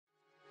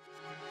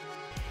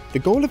The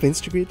goal of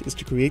Instagrid is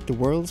to create the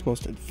world's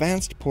most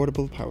advanced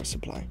portable power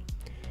supply.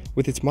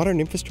 With its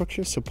modern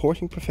infrastructure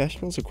supporting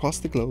professionals across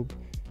the globe,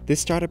 this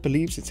startup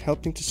believes it's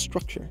helping to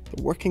structure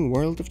the working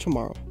world of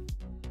tomorrow.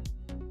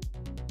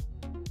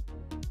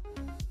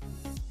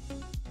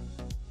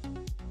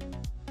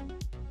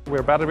 We're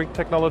a battery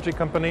technology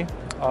company.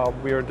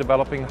 We are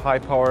developing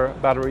high-power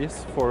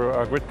batteries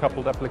for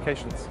grid-coupled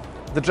applications.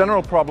 The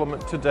general problem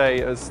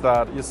today is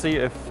that, you see,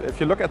 if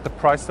you look at the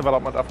price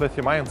development of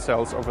lithium-ion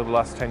cells over the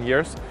last 10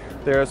 years,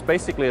 there's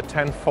basically a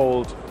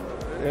tenfold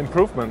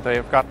improvement. They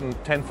have gotten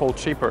tenfold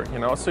cheaper,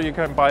 So you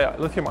can buy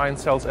lithium-ion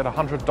cells at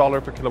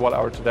 $100 per kilowatt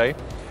hour today,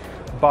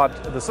 but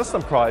the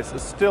system price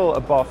is still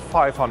above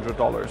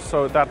 $500,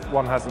 so that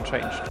one hasn't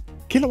changed.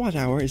 Kilowatt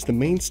hour is the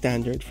main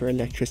standard for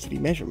electricity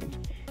measurement.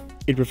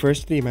 It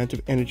refers to the amount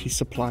of energy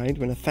supplied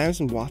when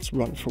 1,000 watts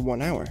run for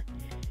 1 hour.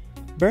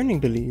 Burning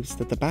believes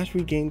that the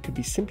battery game could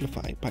be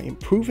simplified by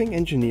improving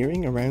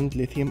engineering around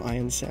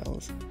lithium-ion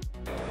cells.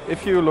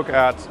 If you look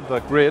at the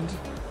grid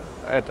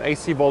at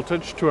AC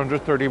voltage,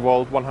 230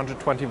 volt,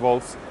 120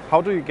 volts,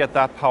 how do you get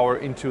that power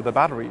into the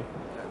battery?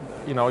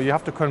 You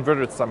have to convert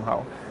it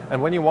somehow.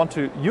 And when you want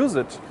to use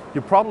it,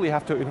 you probably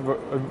have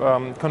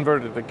to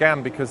convert it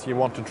again because you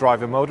want to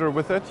drive a motor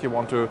with it, you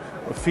want to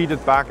feed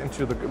it back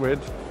into the grid,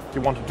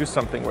 you want to do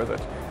something with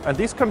it. And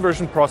these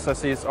conversion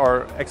processes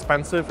are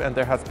expensive and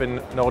there has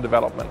been no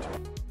development.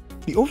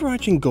 The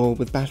overarching goal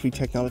with battery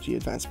technology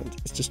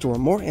advancement is to store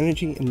more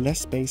energy in less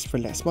space for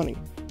less money,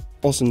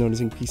 also known as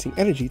increasing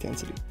energy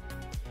density.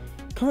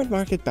 Current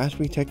market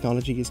battery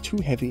technology is too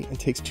heavy and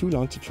takes too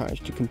long to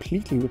charge to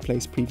completely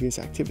replace previous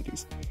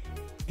activities.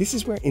 This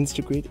is where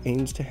Instagrid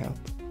aims to help.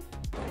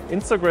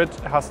 Instagrid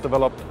has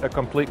developed a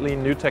completely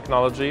new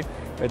technology.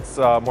 It's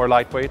more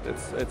lightweight,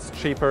 it's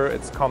cheaper,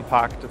 it's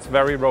compact, it's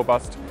very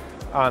robust,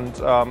 and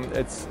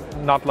it's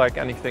not like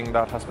anything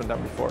that has been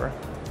done before.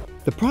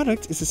 The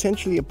product is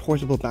essentially a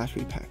portable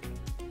battery pack.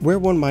 Where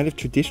one might have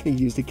traditionally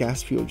used a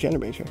gas fuel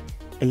generator,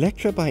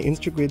 Electra by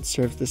Instagrid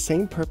serves the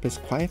same purpose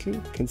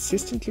quietly,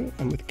 consistently,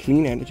 and with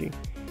clean energy.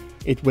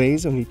 It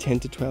weighs only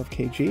 10 to 12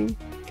 kg,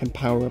 can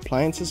power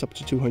appliances up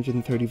to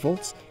 230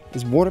 volts,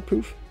 is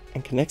waterproof,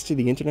 and connects to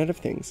the Internet of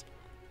Things.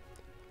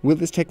 Will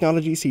this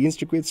technology see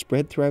Instagrid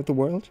spread throughout the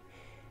world?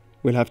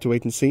 We'll have to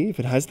wait and see if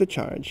it has the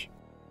charge.